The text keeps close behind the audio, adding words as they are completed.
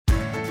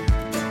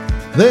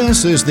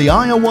This is the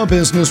Iowa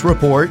Business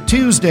Report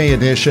Tuesday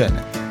edition,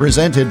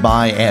 presented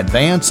by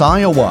Advance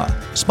Iowa,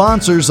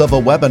 sponsors of a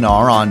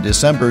webinar on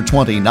December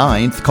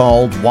 29th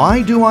called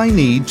Why Do I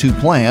Need to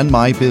Plan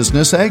My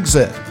Business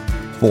Exit?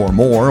 For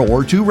more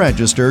or to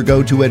register,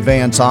 go to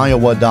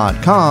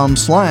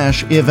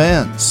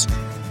advanceiowa.com/events.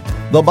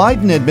 The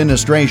Biden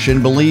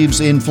administration believes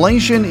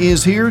inflation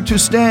is here to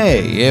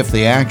stay if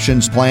the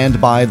actions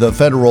planned by the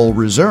Federal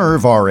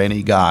Reserve are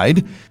any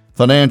guide.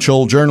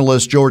 Financial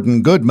journalist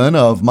Jordan Goodman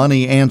of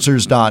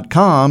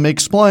MoneyAnswers.com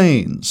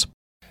explains.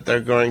 They're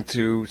going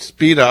to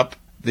speed up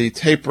the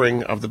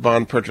tapering of the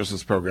bond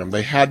purchases program.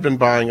 They had been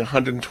buying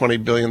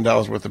 $120 billion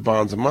worth of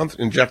bonds a month,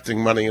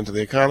 injecting money into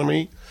the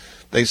economy.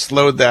 They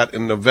slowed that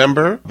in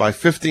November by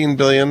 $15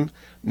 billion.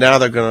 Now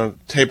they're going to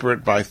taper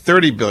it by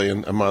 $30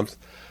 billion a month.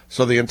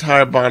 So the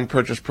entire bond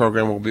purchase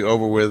program will be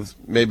over with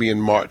maybe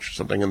in March,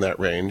 something in that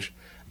range.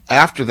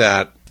 After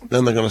that,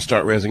 then they're going to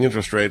start raising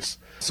interest rates.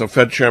 So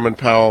Fed Chairman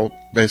Powell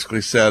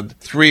basically said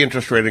 3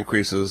 interest rate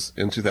increases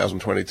in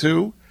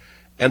 2022.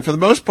 And for the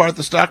most part,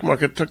 the stock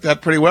market took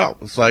that pretty well.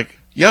 It's like,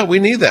 yeah, we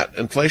need that.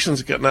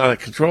 Inflation's getting out of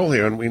control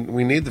here, and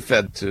we need the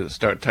Fed to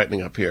start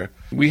tightening up here.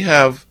 We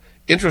have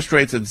interest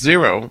rates at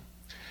 0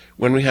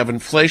 when we have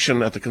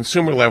inflation at the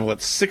consumer level at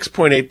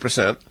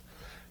 6.8%.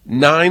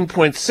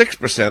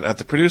 9.6% at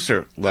the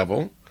producer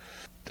level,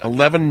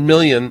 11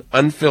 million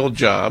unfilled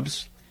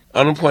jobs,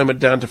 unemployment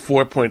down to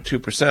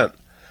 4.2%.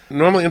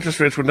 Normally interest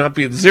rates would not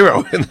be at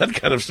 0 in that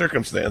kind of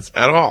circumstance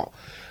at all.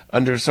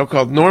 Under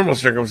so-called normal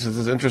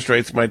circumstances, interest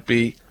rates might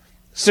be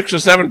 6 or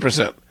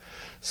 7%.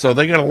 So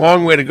they got a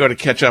long way to go to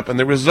catch up. And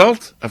the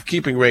result of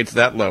keeping rates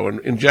that low and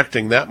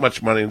injecting that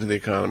much money into the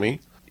economy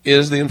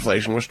is the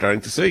inflation we're starting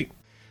to see.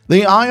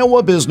 The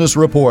Iowa Business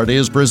Report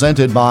is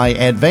presented by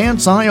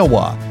Advance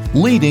Iowa,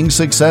 leading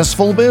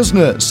successful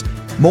business.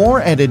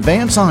 More at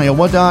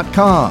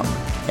advanceiowa.com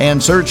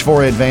and search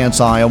for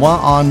Advance Iowa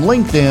on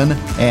LinkedIn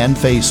and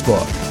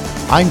Facebook.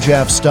 I'm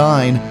Jeff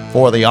Stein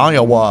for the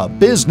Iowa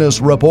Business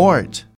Report.